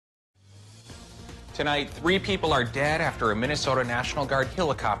Tonight, 3 people are dead after a Minnesota National Guard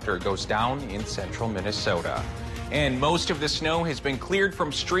helicopter goes down in central Minnesota. And most of the snow has been cleared from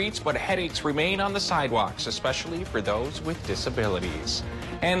streets, but headaches remain on the sidewalks, especially for those with disabilities.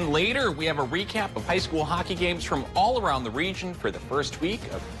 And later, we have a recap of high school hockey games from all around the region for the first week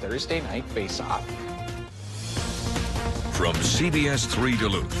of Thursday Night Face-Off. From CBS3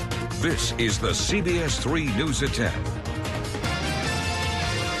 Duluth, this is the CBS3 News at 10.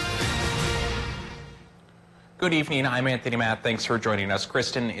 Good evening, I'm Anthony Matt. Thanks for joining us.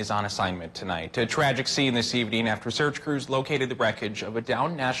 Kristen is on assignment tonight. A tragic scene this evening after search crews located the wreckage of a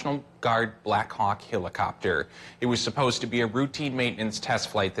downed National Guard Black Hawk helicopter. It was supposed to be a routine maintenance test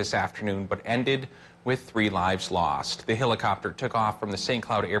flight this afternoon, but ended with 3 lives lost. The helicopter took off from the St.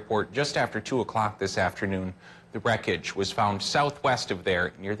 Cloud Airport just after 2 o'clock this afternoon. The wreckage was found southwest of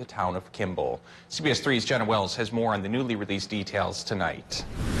there near the town of Kimball. CBS3's Jenna Wells has more on the newly released details tonight.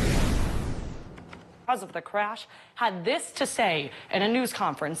 Of the crash had this to say in a news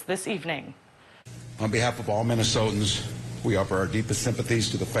conference this evening. On behalf of all Minnesotans, we offer our deepest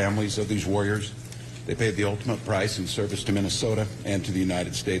sympathies to the families of these warriors. They paid the ultimate price in service to Minnesota and to the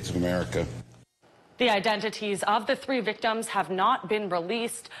United States of America. The identities of the 3 victims have not been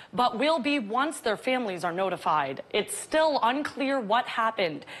released, but will be once their families are notified. It's still unclear what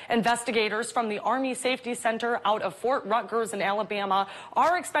happened. Investigators from the Army Safety Center out of Fort Rutgers in Alabama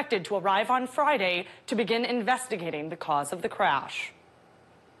are expected to arrive on Friday to begin investigating the cause of the crash.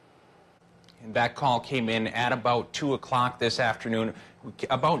 And that call came in at about 2 o'clock this afternoon.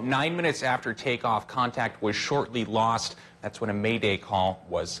 About 9 minutes after takeoff, contact was shortly lost. That's when a Mayday call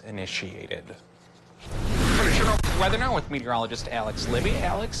was initiated. Weather now with meteorologist Alex Libby.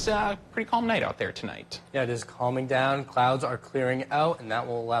 Alex, pretty calm night out there tonight. Yeah, it is calming down. Clouds are clearing out, and that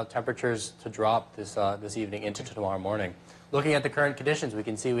will allow temperatures to drop this evening into tomorrow morning. Looking at the current conditions, we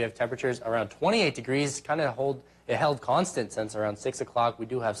can see we have temperatures around 28 degrees, held constant since around 6 o'clock. We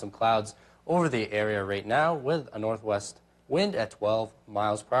do have some clouds over the area right now with a northwest wind at 12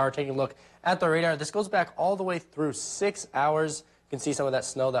 miles per hour. Taking a look at the radar, this goes back all the way through 6 hours. You can see some of that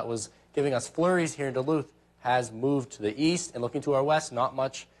snow that was giving us flurries here in Duluth has moved to the east, and looking to our west, not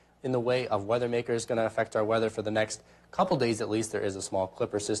much in the way of weather makers going to affect our weather for the next couple days at least. There is a small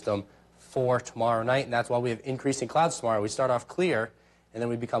clipper system for tomorrow night, and that's why we have increasing clouds tomorrow. We start off clear, and then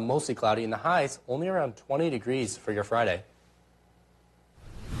we become mostly cloudy, and the highs only around 20 degrees for your Friday.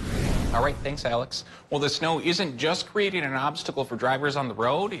 All right, thanks, Alex. Well, the snow isn't just creating an obstacle for drivers on the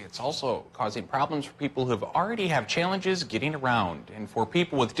road, it's also causing problems for people who already have challenges getting around. And for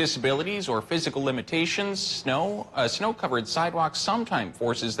people with disabilities or physical limitations, a snow-covered sidewalk sometimes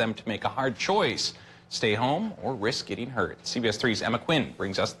forces them to make a hard choice: stay home or risk getting hurt. CBS3's Emma Quinn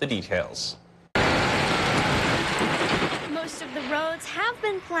brings us the details. Most of the roads have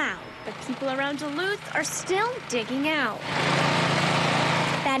been plowed, but people around Duluth are still digging out.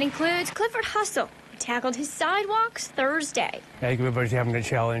 That includes Clifford Hustle, who tackled his sidewalks Thursday. I think everybody's having a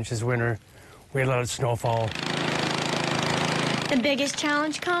challenge this winter. We had a lot of snowfall. The biggest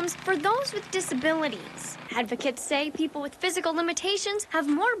challenge comes for those with disabilities. Advocates say people with physical limitations have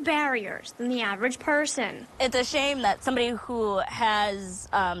more barriers than the average person. It's a shame that somebody who has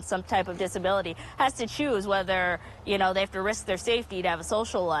some type of disability has to choose whether, they have to risk their safety to have a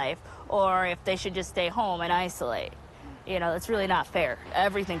social life, or if they should just stay home and isolate. It's really not fair.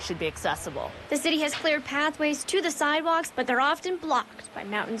 Everything should be accessible. The city has cleared pathways to the sidewalks, but they're often blocked by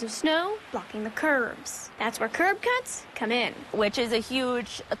mountains of snow blocking the curbs. That's where curb cuts come in. Which is a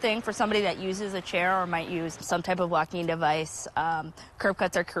huge thing for somebody that uses a chair or might use some type of walking device. Curb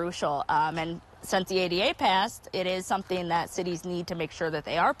cuts are crucial. And since the ADA passed, it is something that cities need to make sure that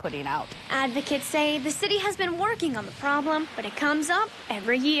they are putting out. Advocates say the city has been working on the problem, but it comes up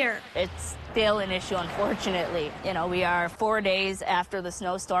every year. It's still an issue, unfortunately. We are 4 days after the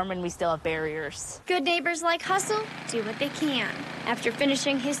snowstorm and we still have barriers. Good neighbors like Hustle do what they can. After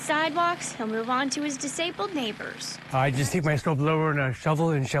finishing his sidewalks, he'll move on to his disabled neighbors. I just take my snowblower and a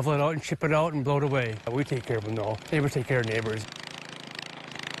shovel and shovel it out and ship it out and blow it away. We take care of them, though. Neighbors take care of neighbors.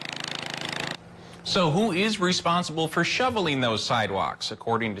 So who is responsible for shoveling those sidewalks?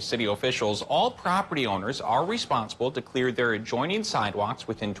 According to city officials, all property owners are responsible to clear their adjoining sidewalks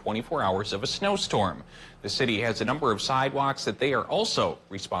within 24 hours of a snowstorm. The city has a number of sidewalks that they are also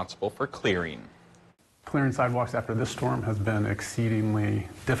responsible for clearing. Clearing sidewalks after this storm has been exceedingly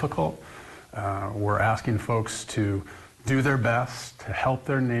difficult. We're asking folks to do their best to help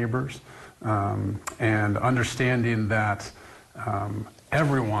their neighbors, and understanding that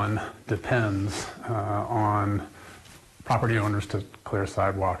everyone depends on property owners to clear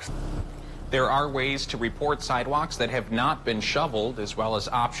sidewalks. There are ways to report sidewalks that have not been shoveled, as well as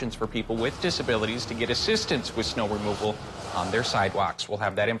options for people with disabilities to get assistance with snow removal on their sidewalks. We'll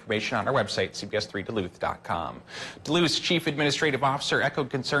have that information on our website, CBS3Duluth.com. Duluth's Chief Administrative Officer echoed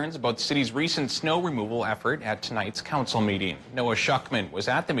concerns about the city's recent snow removal effort at tonight's council meeting. Noah Schuckman was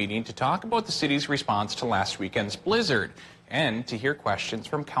at the meeting to talk about the city's response to last weekend's blizzard and to hear questions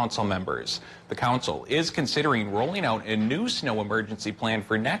from council members. The council is considering rolling out a new snow emergency plan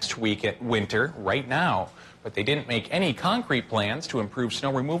for next week at winter right now, but they didn't make any concrete plans to improve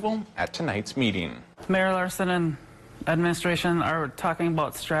snow removal at tonight's meeting. Mayor Larson and administration are talking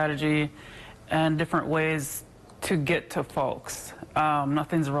about strategy and different ways to get to folks.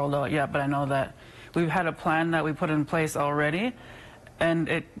 Nothing's rolled out yet, but I know that we've had a plan that we put in place already,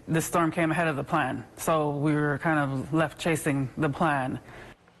 and the storm came ahead of the plan, so we were kind of left chasing the plan.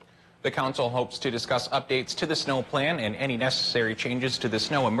 The council hopes to discuss updates to the snow plan and any necessary changes to the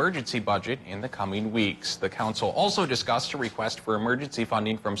snow emergency budget in the coming weeks. The council also discussed a request for emergency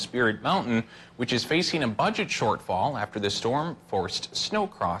funding from Spirit Mountain, which is facing a budget shortfall after the storm forced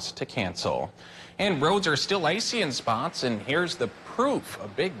Snowcross to cancel. And roads are still icy in spots, and here's the proof. A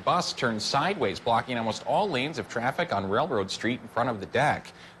big bus turned sideways, blocking almost all lanes of traffic on Railroad Street in front of the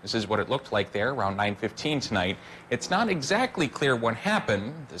deck. This is what it looked like there around 9:15 tonight. It's not exactly clear what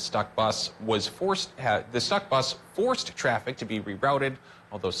happened. The stuck bus forced traffic to be rerouted,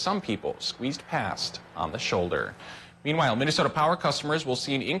 although some people squeezed past on the shoulder. Meanwhile, Minnesota Power customers will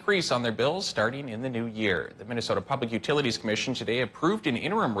see an increase on their bills starting in the new year. The Minnesota Public Utilities Commission today approved an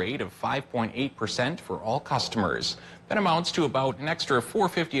interim rate of 5.8% for all customers. That amounts to about an extra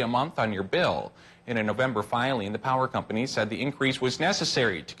 $4.50 a month on your bill. In a November filing, the power company said the increase was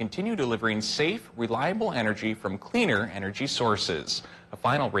necessary to continue delivering safe, reliable energy from cleaner energy sources. A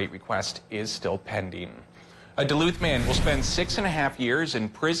final rate request is still pending. A Duluth man will spend 6.5 years in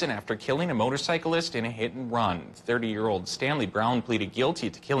prison after killing a motorcyclist in a hit and run. 30-year-old Stanley Brown pleaded guilty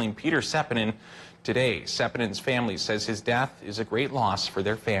to killing Peter Sepinen today. Sepinin's family says his death is a great loss for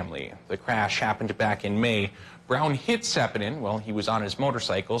their family. The crash happened back in May. Brown hit Sepinen while he was on his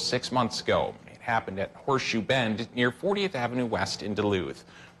motorcycle 6 months ago. It happened at Horseshoe Bend near 40th Avenue West in Duluth.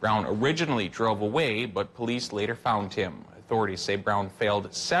 Brown originally drove away, but police later found him. Authorities say Brown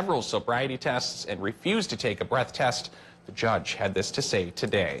failed several sobriety tests and refused to take a breath test. The judge had this to say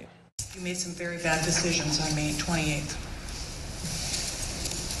today. You made some very bad decisions on May 28th.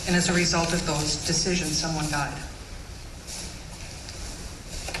 And as a result of those decisions, someone died.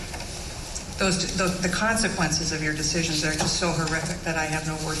 The consequences of your decisions are just so horrific that I have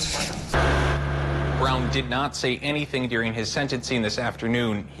no words for them. Brown did not say anything during his sentencing this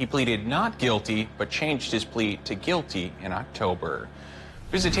afternoon. He pleaded not guilty, but changed his plea to guilty in October.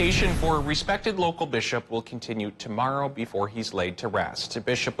 Visitation for a respected local bishop will continue tomorrow before he's laid to rest. A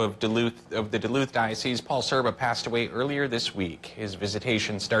bishop of the Duluth Diocese, Paul Serba, passed away earlier this week. His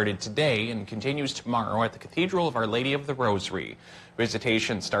visitation started today and continues tomorrow at the Cathedral of Our Lady of the Rosary.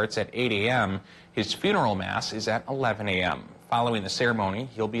 Visitation starts at 8 a.m. His funeral mass is at 11 a.m. Following the ceremony,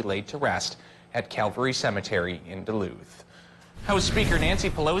 he'll be laid to rest at Calvary Cemetery in Duluth. House Speaker Nancy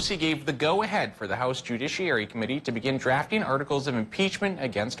Pelosi gave the go-ahead for the House Judiciary Committee to begin drafting articles of impeachment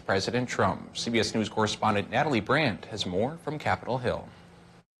against President Trump. CBS News correspondent Natalie Brandt has more from Capitol Hill.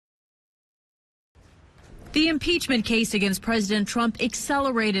 The impeachment case against President Trump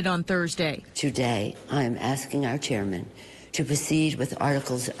accelerated on Thursday. Today, I am asking our chairman to proceed with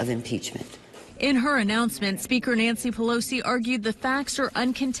articles of impeachment. In her announcement, Speaker Nancy Pelosi argued the facts are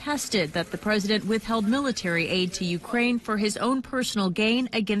uncontested that the president withheld military aid to Ukraine for his own personal gain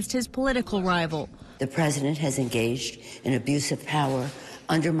against his political rival. The president has engaged in abuse of power,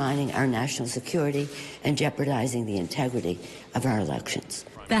 undermining our national security and jeopardizing the integrity of our elections.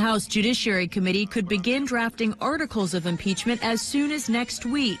 The House Judiciary Committee could begin drafting articles of impeachment as soon as next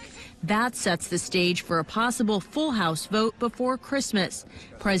week. That sets the stage for a possible full House vote before Christmas.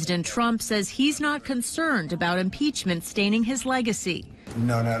 President Trump says he's not concerned about impeachment staining his legacy.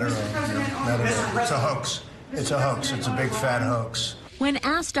 No, not at all. Not at all. It's a hoax. It's a hoax. It's a big fat hoax. When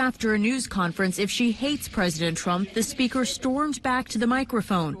asked after a news conference if she hates President Trump, the speaker stormed back to the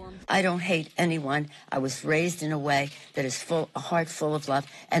microphone. I don't hate anyone. I was raised in a way that is a heart full of love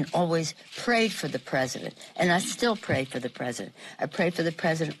and always prayed for the president. And I still pray for the president. I pray for the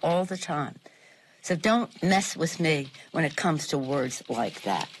president all the time. So don't mess with me when it comes to words like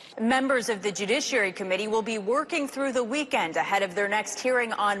that. Members of the Judiciary Committee will be working through the weekend ahead of their next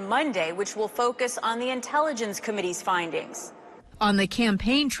hearing on Monday, which will focus on the Intelligence Committee's findings. On the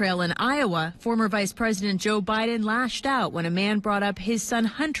campaign trail in Iowa, former Vice President Joe Biden lashed out when a man brought up his son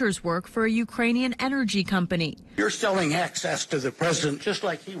Hunter's work for a Ukrainian energy company. You're selling access to the president just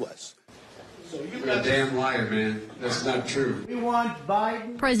like he was. You're a damn liar, man. That's not true. We want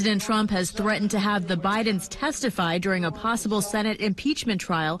Biden. President Trump has threatened to have the Bidens testify during a possible Senate impeachment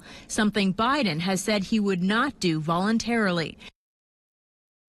trial, something Biden has said he would not do voluntarily.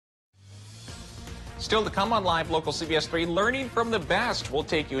 Still to come on Live Local CBS 3, learning from the best. We'll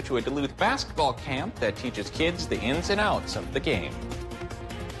take you to a Duluth basketball camp that teaches kids the ins and outs of the game.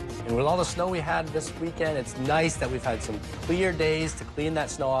 And with all the snow we had this weekend, it's nice that we've had some clear days to clean that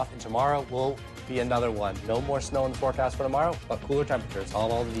snow off, and tomorrow will be another one. No more snow in the forecast for tomorrow, but cooler temperatures.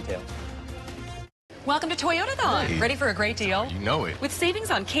 All the details. Welcome to Toyotathon. Hey. Ready for a great deal? You know it. With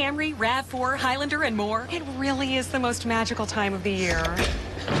savings on Camry, RAV4, Highlander, and more, it really is the most magical time of the year.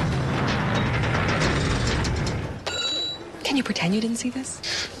 Can you pretend you didn't see this?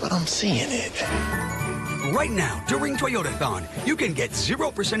 But I'm seeing it. Right now, during Toyotathon, you can get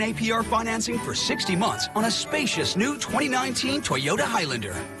 0% APR financing for 60 months on a spacious new 2019 Toyota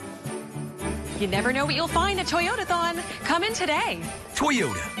Highlander. You never know what you'll find at Toyotathon. Come in today.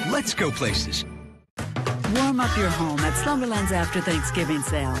 Toyota, let's go places. Warm up your home at Slumberland's After Thanksgiving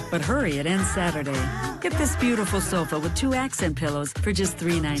sale, but hurry, it ends Saturday. Get this beautiful sofa with 2 accent pillows for just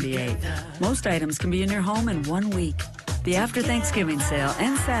 $3.98. Most items can be in your home in 1 week. The After Thanksgiving sale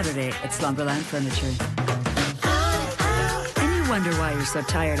ends Saturday at Slumberland Furniture. And you wonder why you're so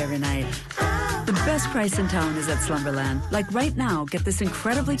tired every night. The best price in town is at Slumberland. Like right now, get this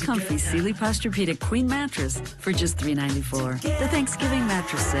incredibly comfy Sealy Posturepedic Queen mattress for just $3.94. The Thanksgiving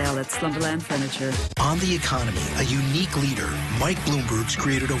mattress sale at Slumberland Furniture. On the economy, a unique leader, Mike Bloomberg's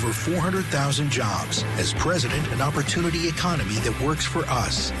created over 400,000 jobs. As president, an opportunity economy that works for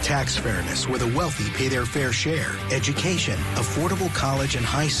us. Tax fairness, where the wealthy pay their fair share. Education, affordable college and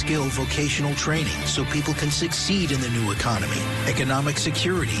high-skilled vocational training so people can succeed in the new economy. Economic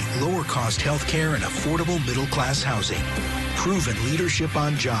security, lower-cost health care, and affordable middle-class housing. Proven leadership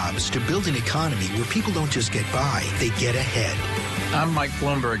on jobs to build an economy where people don't just get by, they get ahead. I'm Mike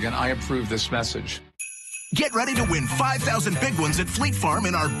Bloomberg, and I approve this message. Get ready to win 5,000 big ones at Fleet Farm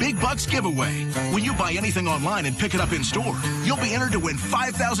in our Big Bucks giveaway. When you buy anything online and pick it up in store, you'll be entered to win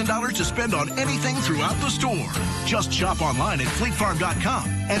 $5,000 to spend on anything throughout the store. Just shop online at fleetfarm.com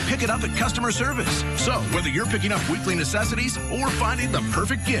and pick it up at customer service. So whether you're picking up weekly necessities or finding the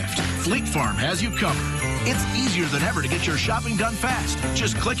perfect gift, Fleet Farm has you covered. It's easier than ever to get your shopping done fast.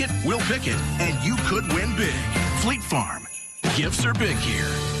 Just click it, we'll pick it, and you could win big. Fleet Farm. Gifts are big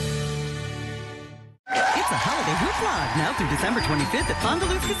here. It's a holiday hoopla now through December 25th at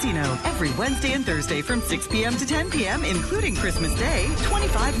Duluth Casino. Every Wednesday and Thursday from 6 p.m. to 10 p.m., including Christmas Day,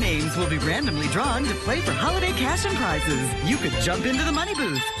 25 names will be randomly drawn to play for holiday cash and prizes. You could jump into the money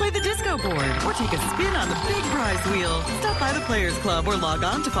booth, play the disco board, or take a spin on the big prize wheel. Stop by the Players Club or log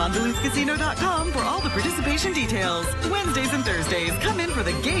on to FonduluthCasino.com for all the participation details. Wednesdays and Thursdays, come in for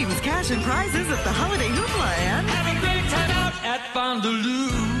the games, cash, and prizes at the holiday hoopla and have a great time out at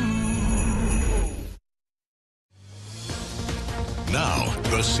Fondulu. Now,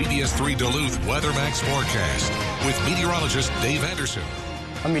 the CBS3 Duluth WeatherMax forecast with meteorologist Dave Anderson.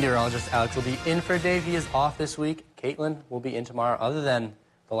 I'm meteorologist Alex will be in for Dave. He is off this week. Caitlin will be in tomorrow. Other than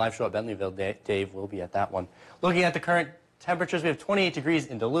the live show at Bentleyville, Dave will be at that one. Looking at the current temperatures, we have 28 degrees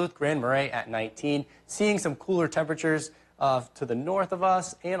in Duluth, Grand Marais at 19. Seeing some cooler temperatures to the north of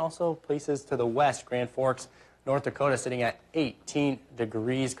us and also places to the west. Grand Forks, North Dakota sitting at 18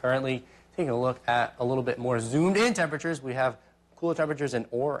 degrees currently. Taking a look at a little bit more zoomed in temperatures, we have cooler temperatures in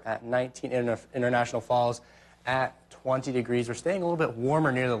Orr at 19, International Falls at 20 degrees. We're staying a little bit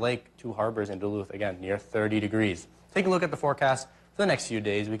warmer near the lake, Two Harbors in Duluth, again, near 30 degrees. Take a look at the forecast for the next few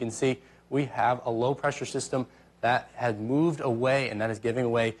days. We can see we have a low pressure system that has moved away, and that is giving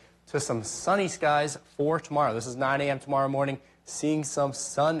way to some sunny skies for tomorrow. This is 9 a.m. tomorrow morning, seeing some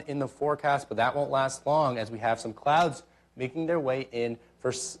sun in the forecast, but that won't last long as we have some clouds making their way in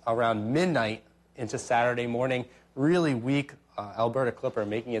for around midnight into Saturday morning. Really weak Alberta Clipper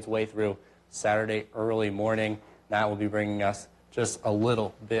making its way through Saturday early morning. That will be bringing us just a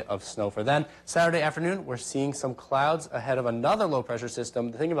little bit of snow for then. Saturday afternoon, we're seeing some clouds ahead of another low pressure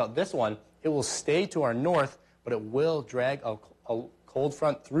system. The thing about this one, it will stay to our north, but it will drag a cold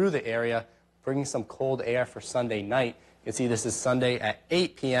front through the area, bringing some cold air for Sunday night. You can see this is Sunday at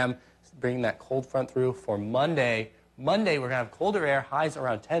 8 p.m., bringing that cold front through for Monday. Monday, we're going to have colder air, highs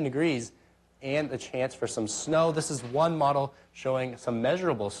around 10 degrees. And the chance for some snow. This is one model showing some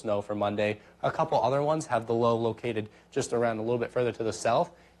measurable snow for Monday. A couple other ones have the low located just around a little bit further to the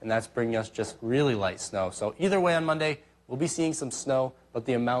south, and that's bringing us just really light snow. So either way on Monday, we'll be seeing some snow, but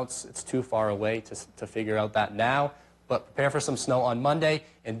the amounts, it's too far away to figure out that now. But prepare for some snow on Monday,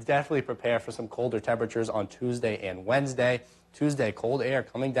 and definitely prepare for some colder temperatures on Tuesday and Wednesday. Tuesday, cold air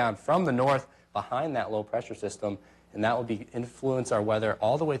coming down from the north, behind that low pressure system, and that will influence our weather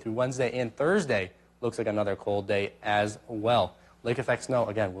all the way through Wednesday and Thursday. Looks like another cold day as well. Lake effect snow,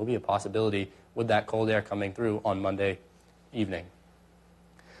 again, will be a possibility with that cold air coming through on Monday evening.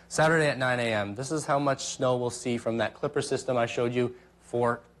 Saturday at 9 a.m., this is how much snow we'll see from that clipper system I showed you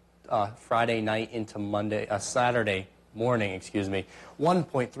for Friday night into Saturday morning,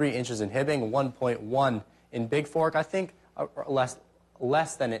 1.3 inches in Hibbing, 1.1 in Big Fork. I think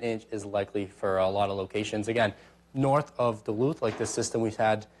less than an inch is likely for a lot of locations. Again, north of Duluth, like this system we've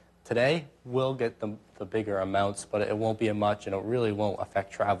had today, will get the bigger amounts, but it won't be a much, and it really won't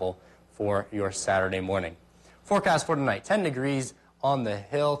affect travel for your Saturday morning. Forecast for tonight, 10 degrees on the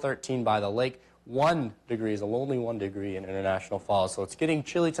hill, 13 by the lake, 1 degree, only 1 degree in International Falls. So it's getting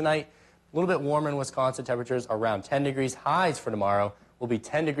chilly tonight, a little bit warmer in Wisconsin, temperatures around 10 degrees. Highs for tomorrow will be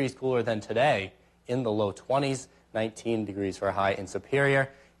 10 degrees cooler than today in the low 20s, 19 degrees for a high in Superior.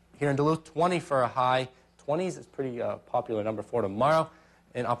 Here in Duluth, 20 for a high. 20s is pretty popular number for tomorrow.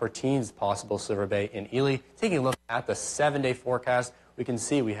 In upper teens possible Silver Bay and Ely. Taking a look at the 7-day forecast, we can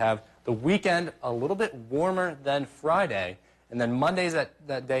see we have the weekend a little bit warmer than Friday. And then Monday's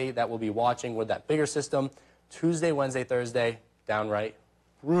that day that we'll be watching with that bigger system. Tuesday, Wednesday, Thursday, downright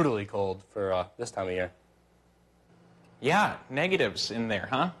brutally cold for this time of year. Yeah, negatives in there,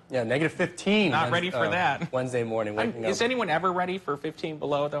 huh? Yeah, negative 15. Not ready for that. Wednesday morning. Is anyone ever ready for 15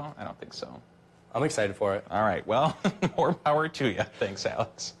 below, though? I don't think so. I'm excited for it. All right, well, more power to you. Thanks,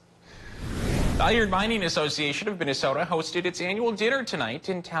 Alex. The Iron Mining Association of Minnesota hosted its annual dinner tonight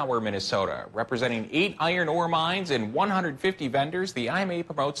in Tower, Minnesota. Representing 8 iron ore mines and 150 vendors, the IMA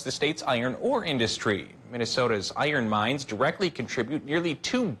promotes the state's iron ore industry. Minnesota's iron mines directly contribute nearly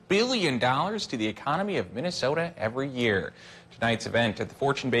 $2 billion to the economy of Minnesota every year. Tonight's event at the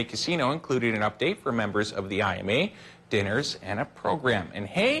Fortune Bay Casino included an update for members of the IMA, dinners, and a program. And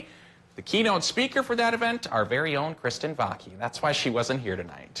hey, the keynote speaker for that event, our very own Kristen Vaki. That's why she wasn't here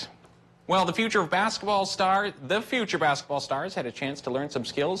tonight. Well, the future basketball stars had a chance to learn some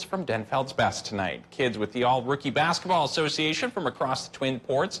skills from Denfeld's Best tonight. Kids with the All-Rookie Basketball Association from across the Twin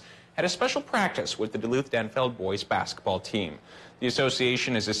Ports had a special practice with the Duluth-Denfeld boys basketball team. The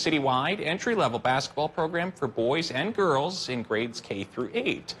association is a citywide entry-level basketball program for boys and girls in grades K through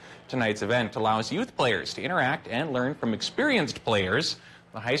 8. Tonight's event allows youth players to interact and learn from experienced players.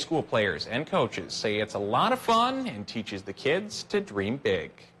 The high school players and coaches say it's a lot of fun and teaches the kids to dream big.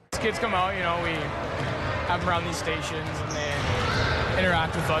 Kids come out, we have them around these stations and they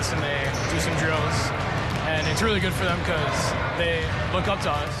interact with us and they do some drills. And it's really good for them because they look up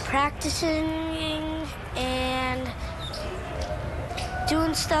to us. Practicing and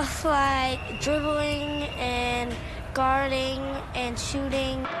doing stuff like dribbling and guarding and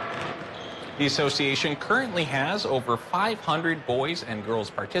shooting. The association currently has over 500 boys and girls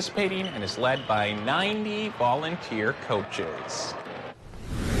participating and is led by 90 volunteer coaches.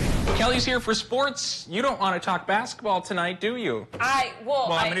 Kelly's here for sports. You don't want to talk basketball tonight, do you?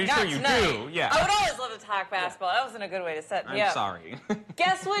 Well, I'm pretty sure you do. Yeah. I would always love to talk basketball. That wasn't a good way to set me up. I'm sorry.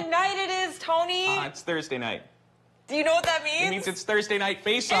 Guess what night it is, Tony? It's Thursday night. Do you know what that means? It means it's Thursday night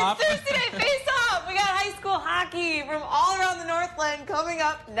face-off. It's Thursday night face-off. We got high school hockey from all around the Northland coming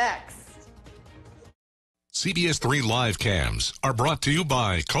up next. CBS3 live cams are brought to you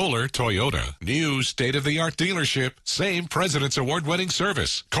by Kohler Toyota. New state-of-the-art dealership. Same President's Award-winning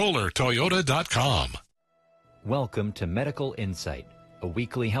service. KohlerToyota.com. Welcome to Medical Insight, a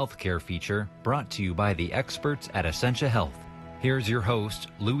weekly healthcare feature brought to you by the experts at Essentia Health. Here's your host,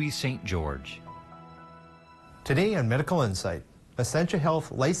 Louis St. George. Today on Medical Insight, Essentia Health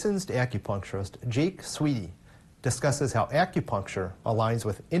licensed acupuncturist Jake Sweetie discusses how acupuncture aligns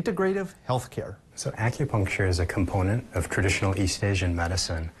with integrative healthcare. So acupuncture is a component of traditional East Asian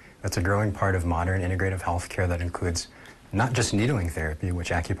medicine that's a growing part of modern integrative healthcare that includes not just needling therapy, which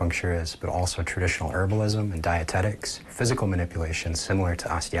acupuncture is, but also traditional herbalism and dietetics, physical manipulation similar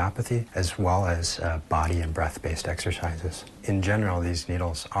to osteopathy, as well as body and breath-based exercises. In general, these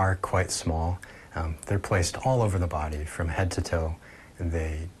needles are quite small. They're placed all over the body from head to toe.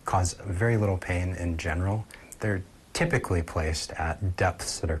 They cause very little pain in general. They're typically placed at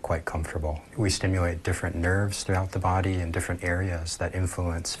depths that are quite comfortable. We stimulate different nerves throughout the body in different areas that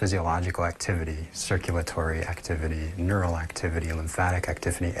influence physiological activity, circulatory activity, neural activity, lymphatic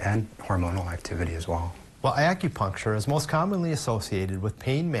activity, and hormonal activity as well. While acupuncture is most commonly associated with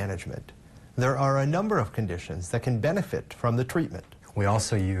pain management, there are a number of conditions that can benefit from the treatment. We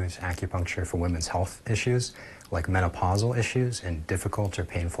also use acupuncture for women's health issues, like menopausal issues and difficult or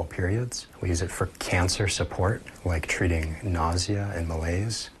painful periods. We use it for cancer support, like treating nausea and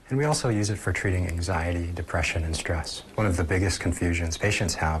malaise. And we also use it for treating anxiety, depression, and stress. One of the biggest confusions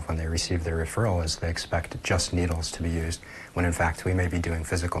patients have when they receive their referral is they expect just needles to be used, when in fact we may be doing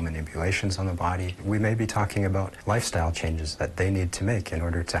physical manipulations on the body. We may be talking about lifestyle changes that they need to make in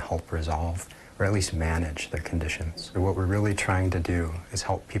order to help resolve or at least manage their conditions. So what we're really trying to do is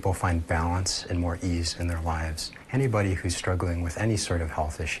help people find balance and more ease in their lives. Anybody who's struggling with any sort of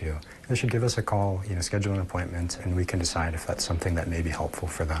health issue, they should give us a call, schedule an appointment, and we can decide if that's something that may be helpful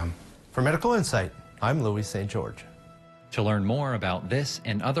for them. For Medical Insight, I'm Louis St. George. To learn more about this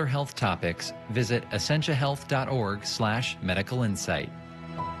and other health topics, visit essentiahealth.org/medical insight.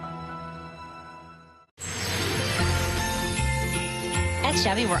 At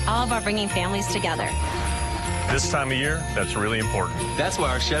Chevy, we're all about bringing families together. This time of year, that's really important. That's why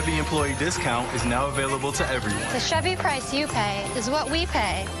our Chevy employee discount is now available to everyone. The Chevy price you pay is what we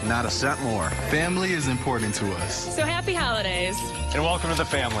pay. Not a cent more. Family is important to us. So happy holidays. And welcome to the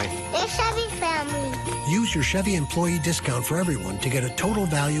family. The Chevy family. Use your Chevy employee discount for everyone to get a total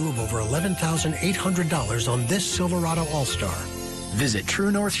value of over $11,800 on this Silverado All-Star. Visit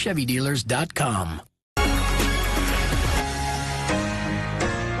TrueNorthChevyDealers.com.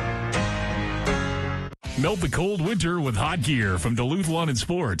 Melt the cold winter with hot gear from Duluth Lawn and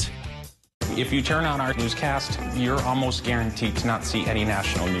Sports. If you turn on our newscast, you're almost guaranteed to not see any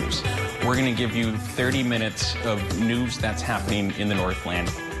national news. We're going to give you 30 minutes of news that's happening in the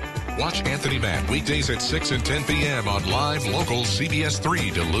Northland. Watch Anthony Matt weekdays at 6 and 10 p.m. on live local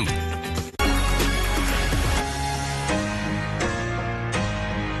CBS3 Duluth.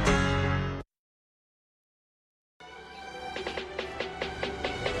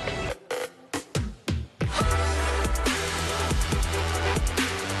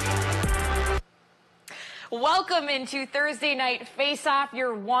 Welcome into Thursday Night Face-Off,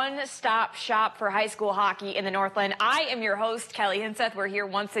 your one-stop shop for high school hockey in the Northland. I am your host, Kelly Hinseth. We're here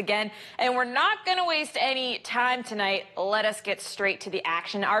once again, and we're not going to waste any time tonight. Let us get straight to the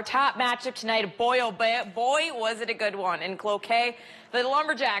action. Our top matchup tonight, boy, oh boy, was it a good one. In Cloquet, the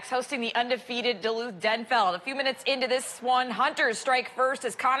Lumberjacks hosting the undefeated Duluth Denfeld. A few minutes into this one, Hunters strike first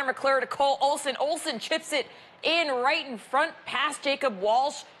as Connor McClure to Cole Olson. Olson chips it in right in front past Jacob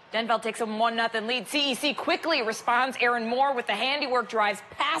Walsh. Denfeld takes a 1-0 lead. CEC quickly responds. Aaron Moore with the handiwork drives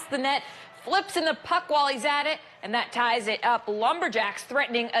past the net, flips in the puck while he's at it, and that ties it up. Lumberjacks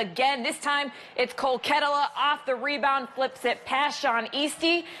threatening again. This time it's Cole Ketela off the rebound, flips it past Sean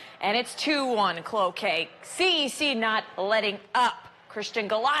Easty, and it's 2-1 Cloquet. CEC not letting up. Christian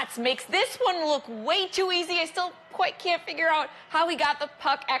Galatz makes this one look way too easy. I still quite can't figure out how he got the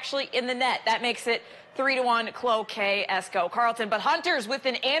puck actually in the net. That makes it 3-1 Cloquet Esco Carleton. But Hunters with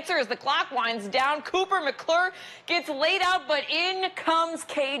an answer as the clock winds down. Cooper McClure gets laid out, but in comes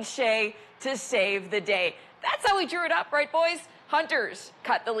Cade Shea to save the day. That's how we drew it up, right, boys? Hunters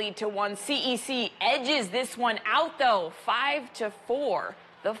cut the lead to 1. CEC edges this one out, though, 5-4,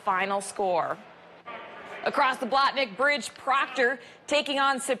 the final score. Across the Blotnick Bridge, Proctor taking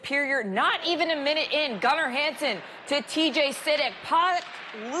on Superior. Not even a minute in, Gunnar Hansen to TJ Siddick. Puck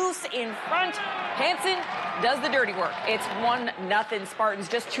loose in front. Hansen does the dirty work. It's 1-0 Spartans.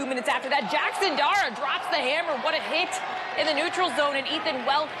 Just 2 minutes after that, Jackson Dara drops the hammer. What a hit in the neutral zone, and Ethan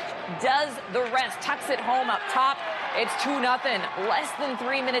Welch does the rest. Tucks it home up top. It's 2-0. Less than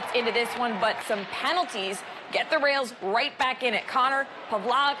 3 minutes into this one, but some penalties get the Rails right back in it. Connor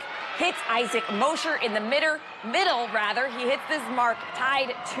Pavlak hits Isaac Mosher in the middle. He hits this mark,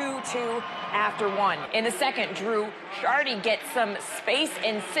 tied 2-2 after 1. In the second, Drew Shardy gets some space,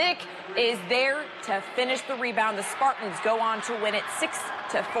 and Siddick is there to finish the rebound. The Spartans go on to win it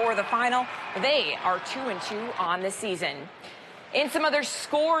 6-4 the final. They are 2-2 on the season. In some other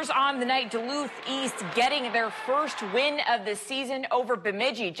scores on the night, Duluth East getting their first win of the season over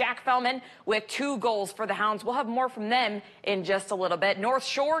Bemidji. Jack Fellman with 2 goals for the Hounds. We'll have more from them in just a little bit. North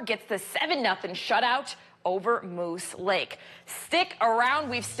Shore gets the 7-0 shutout over Moose Lake. Stick around.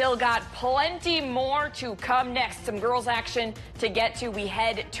 We've still got plenty more to come next. Some girls action to get to. We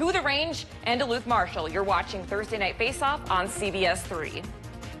head to the range and Duluth Marshall. You're watching Thursday Night Face-Off on CBS3.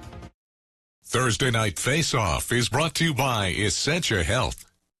 Thursday Night Face-Off is brought to you by Essentia Health.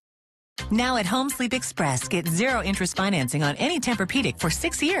 Now at Home Sleep Express, get 0 interest financing on any Tempur-Pedic for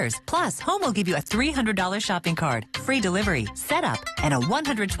 6 years. Plus, Home will give you a $300 shopping card, free delivery, setup, and a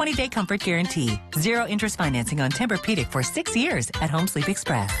 120-day comfort guarantee. 0 interest financing on Tempur-Pedic for 6 years at Home Sleep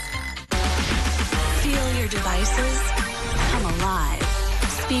Express. Feel your devices come alive.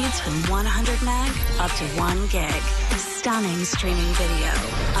 Speeds from 100 meg up to 1 gig. Stunning streaming video.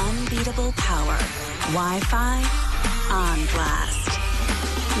 Unbeatable power. Wi-Fi on blast.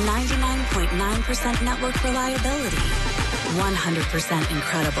 99.9% network reliability. 100%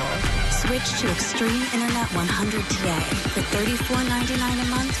 incredible. Switch to Extreme Internet 100 today for $34.99 a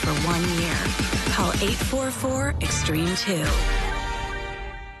month for 1 year. Call 844-EXTREME2.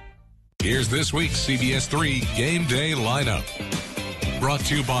 Here's this week's CBS3 Game Day lineup. Brought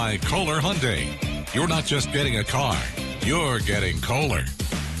to you by Kohler Hyundai. You're not just getting a car, you're getting Kohler.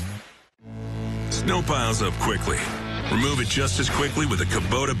 Snow piles up quickly. Remove it just as quickly with a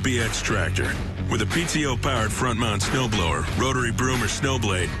Kubota BX tractor. With a PTO-powered front-mount snowblower, rotary broom, or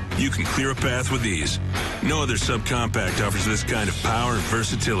snowblade, you can clear a path with ease. No other subcompact offers this kind of power and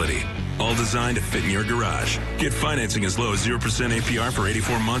versatility. All designed to fit in your garage. Get financing as low as 0% APR for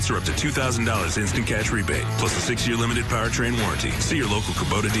 84 months or up to $2,000 instant cash rebate, plus a 6-year limited powertrain warranty. See your local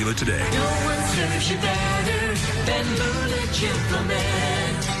Kubota dealer today. No one serves you better than Bullet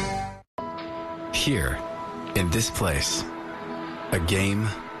Implement. Here, in this place, a game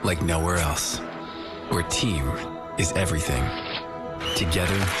like nowhere else, where team is everything.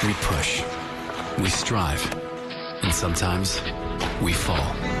 Together, we push, we strive, and sometimes we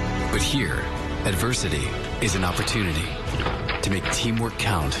fall. But here, adversity is an opportunity to make teamwork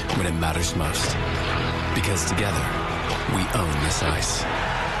count when it matters most. Because together, we own this ice.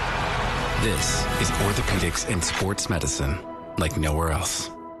 This is orthopedics and sports medicine like nowhere else.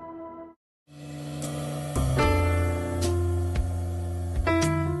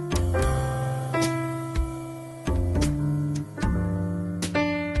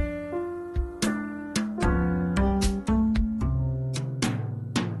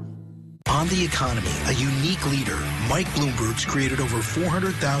 On the economy, a unique leader, Mike Bloomberg's created over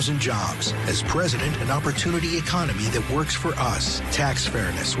 400,000 jobs. As president, an opportunity economy that works for us. Tax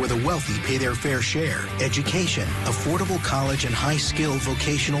fairness, where the wealthy pay their fair share. Education, affordable college and high-skilled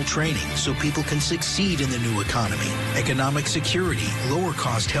vocational training so people can succeed in the new economy. Economic security,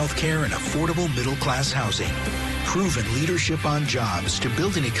 lower-cost health care, and affordable middle-class housing. Proven leadership on jobs to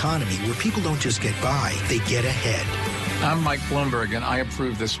build an economy where people don't just get by, they get ahead. I'm Mike Bloomberg, and I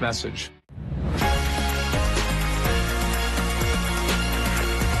approve this message.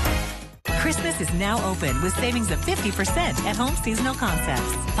 Christmas is now open with savings of 50% at Home Seasonal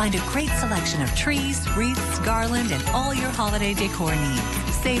Concepts. Find a great selection of trees, wreaths, garland, and all your holiday decor needs.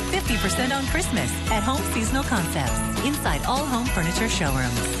 Save 50% on Christmas at Home Seasonal Concepts, inside all home furniture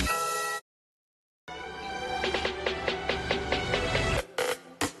showrooms.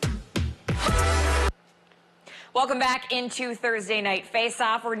 Welcome back into Thursday Night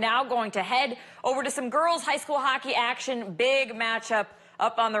Face-Off. We're now going to head over to some girls high school hockey action. Big matchup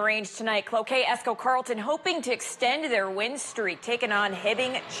up on the range tonight. Cloquet Esco Carleton hoping to extend their win streak, taking on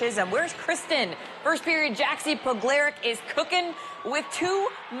Hibbing Chisholm. Where's Kristen? First period, Jaxie Poglaric is cooking with too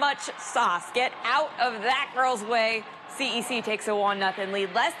much sauce. Get out of that girl's way. CEC takes a 1-0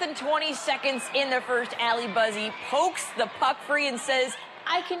 lead. Less than 20 seconds in the first, Allie Buzzy pokes the puck free and says,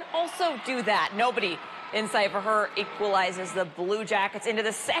 I can also do that. Nobody in sight for her, equalizes the Blue Jackets into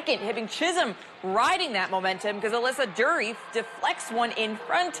the second. Hibbing Chisholm riding that momentum because Alyssa Dury deflects one in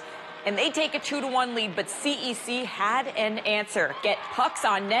front, and they take a 2-1 lead, but CEC had an answer. Get pucks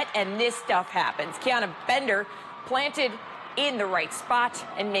on net, and this stuff happens. Kiana Bender planted in the right spot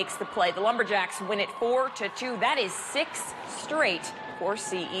and makes the play. The Lumberjacks win it 4-2. That is 6 straight for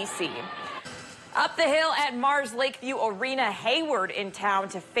CEC. Up the hill at Mars Lakeview Arena, Hayward in town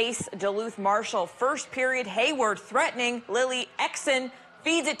to face Duluth Marshall. First period, Hayward threatening. Lily Exon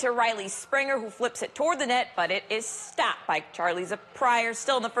feeds it to Riley Springer, who flips it toward the net, but it is stopped by Charlie's Pryor.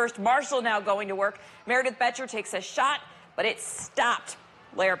 Still in the first, Marshall now going to work. Meredith Betcher takes a shot, but it's stopped.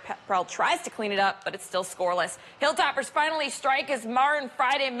 Blair Pearl tries to clean it up, but it's still scoreless. Hilltoppers finally strike as Marin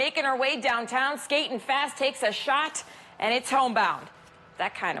Friday making her way downtown. Skating fast, takes a shot, and it's homebound.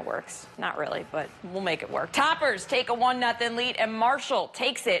 That kind of works. Not really, but we'll make it work. Toppers take a 1-0 lead, and Marshall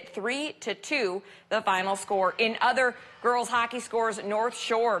takes it 3-2, the final score. In other girls hockey scores, North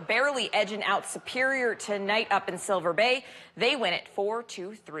Shore barely edging out Superior tonight up in Silver Bay. They win it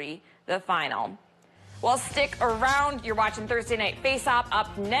 4-3, the final. Well, stick around. You're watching Thursday Night Face-Off.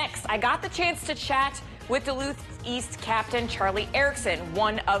 Up next, I got the chance to chat with Duluth East captain Charlie Erickson,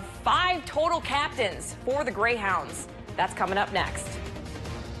 one of 5 total captains for the Greyhounds. That's coming up next.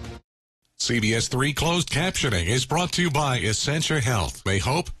 CBS3 closed captioning is brought to you by Essentia Health. May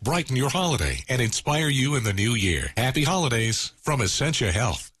hope brighten your holiday and inspire you in the new year. Happy holidays from Essentia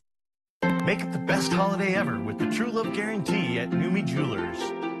Health. Make it the best holiday ever with the True Love Guarantee at Numi Jewelers.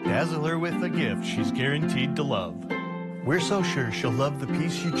 Dazzle her with a gift she's guaranteed to love. We're so sure she'll love the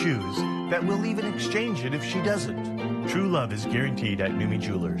piece you choose that we'll even exchange it if she doesn't. True love is guaranteed at Numi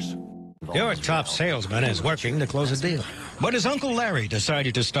Jewelers. Your top salesman is working to close a deal. But his Uncle Larry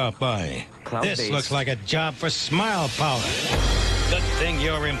decided to stop by. This looks like a job for Smile Power. Good thing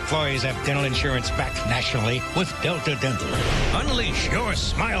your employees have dental insurance backed nationally with Delta Dental. Unleash your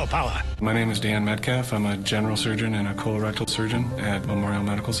Smile Power. My name is Dan Metcalf. I'm a general surgeon and a colorectal surgeon at Memorial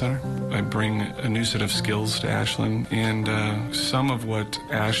Medical Center. I bring a new set of skills to Ashland, and some of what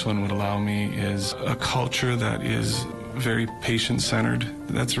Ashland would allow me is a culture that is very patient-centered.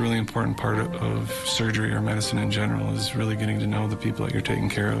 That's a really important part of surgery or medicine in general, is really getting to know the people that you're taking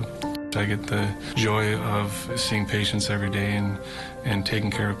care of. I get the joy of seeing patients every day and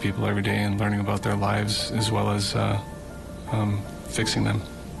taking care of people every day and learning about their lives as well as fixing them.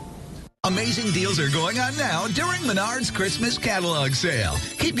 Amazing deals are going on now during Menards Christmas catalog sale.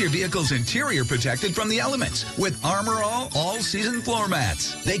 Keep your vehicle's interior protected from the elements with Armor all-season floor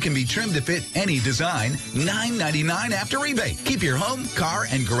mats. They can be trimmed to fit any design, $9.99 after rebate. Keep your home, car,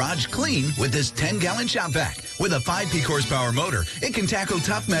 and garage clean with this 10-gallon shop vac. With a 5 peak horsepower motor, it can tackle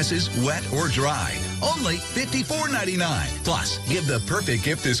tough messes, wet or dry. Only $54.99. Plus, give the perfect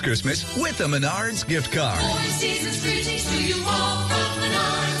gift this Christmas with a Menards gift card.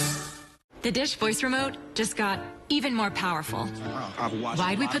 The Dish voice remote just got even more powerful.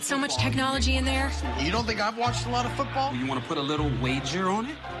 Why'd we put so much technology in there? You don't think I've watched a lot of football? You want to put a little wager on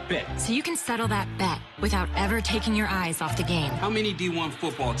it? Bet. So you can settle that bet without ever taking your eyes off the game. How many D1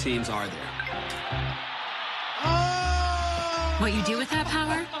 football teams are there? What you do with that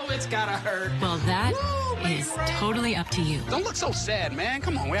power? Oh, it's gotta hurt. Well, that is totally up to you. Don't look so sad, man.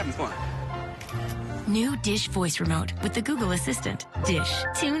 Come on, we're having fun. New Dish voice remote with the Google Assistant. Dish,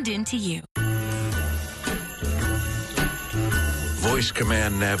 tuned into you. Voice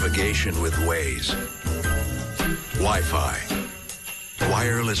command navigation with Waze. Wi-Fi.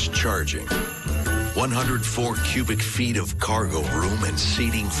 Wireless charging. 104 cubic feet of cargo room and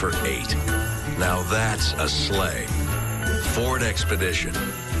seating for 8. Now that's a sleigh. Ford Expedition.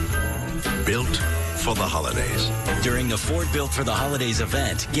 Built for the holidays. During the Ford Built for the Holidays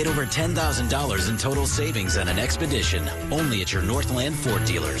event, get over $10,000 in total savings on an Expedition. Only at your Northland Ford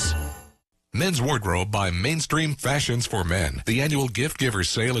dealers. Men's Wardrobe by Mainstream Fashions for Men. The annual Gift Giver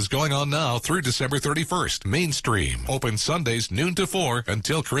sale is going on now through December 31st. Mainstream. Open Sundays noon to 4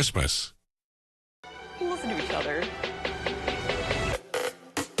 until Christmas. Listen to each other.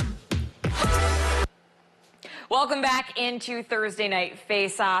 Welcome back into Thursday Night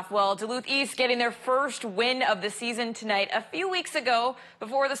Face-Off. Well, Duluth East getting their first win of the season tonight. A few weeks ago,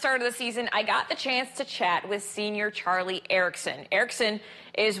 before the start of the season, I got the chance to chat with senior Charlie Erickson. Erickson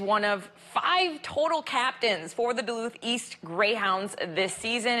is one of 5 total captains for the Duluth East Greyhounds this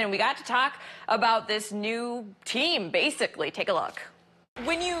season, and we got to talk about this new team, basically. Take a look.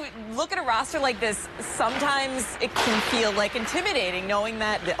 When you look at a roster like this, sometimes it can feel like intimidating knowing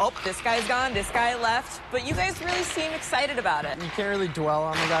that, oh, this guy's gone, this guy left, but you guys really seem excited about it. You can't really dwell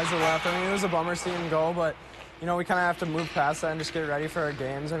on the guys that left. I mean, it was a bummer seeing them go, but, you know, we kind of have to move past that and just get ready for our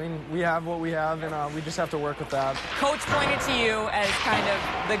games. I mean, we have what we have, and we just have to work with that. Coach pointed to you as kind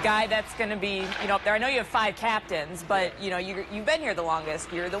of the guy that's going to be, you know, up there. I know you have 5 captains, but, you know, you've been here the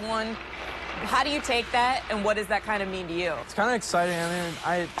longest. You're the one. How do you take that, and what does that kind of mean to you? It's kind of exciting.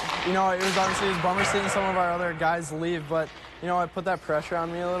 I mean, you know, it was a bummer seeing some of our other guys leave, but, you know, it put that pressure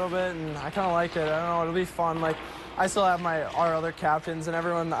on me a little bit, and I kind of like it. I don't know, it'll be fun. Like, I still have our other captains, and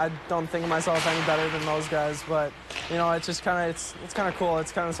everyone, I don't think of myself any better than those guys, but, you know, it's just kind of, it's kind of cool.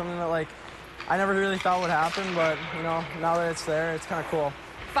 It's kind of something that, like, I never really thought would happen, but, you know, now that it's there, it's kind of cool.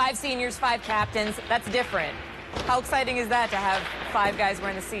 5 seniors, 5 captains, that's different. How exciting is that to have 5 guys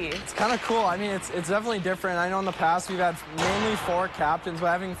wearing the C? It's kind of cool. I mean, it's definitely different. I know in the past we've had mainly 4 captains, but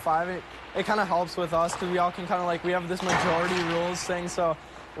having 5, it kind of helps with us because we all can kind of, like, we have this majority rules thing. So,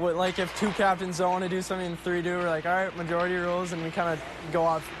 like, if 2 captains don't want to do something and 3 do, we're like, all right, majority rules, and we kind of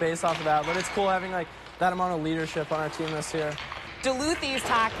go based off of that. But it's cool having, like, that amount of leadership on our team this year. Duluth East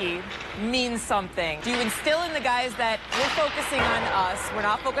hockey means something. Do you instill in the guys that we're focusing on us, we're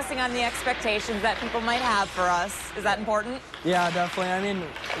not focusing on the expectations that people might have for us? Is that important? Yeah, definitely. I mean,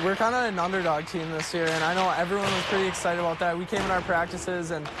 we're kind of an underdog team this year, and I know everyone was pretty excited about that. We came in our practices,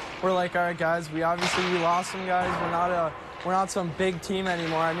 and we're like, all right, guys, we lost some guys. We're not some big team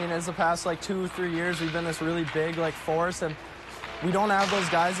anymore. I mean, as the past, like, 2-3 years, we've been this really big, like, force, and we don't have those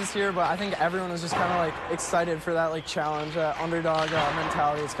guys this year, but I think everyone was just kind of, like, excited for that, like, challenge, underdog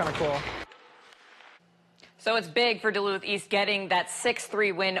mentality. It's kind of cool. So it's big for Duluth East getting that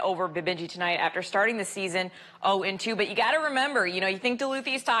 6-3 win over Bemidji tonight after starting the season 0-2. But you got to remember, you know, you think Duluth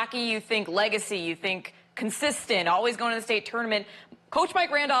East hockey, you think legacy, you think consistent, always going to the state tournament. Coach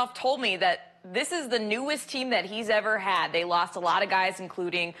Mike Randolph told me that this is the newest team that he's ever had. They lost a lot of guys,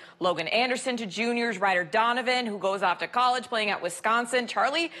 including Logan Anderson to juniors, Ryder Donovan, who goes off to college playing at Wisconsin.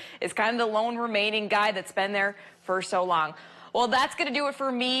 Charlie is kind of the lone remaining guy that's been there for so long. Well, that's going to do it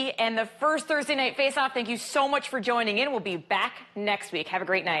for me and the first Thursday Night Face-Off. Thank you so much for joining in. We'll be back next week. Have a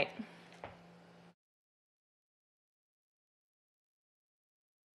great night.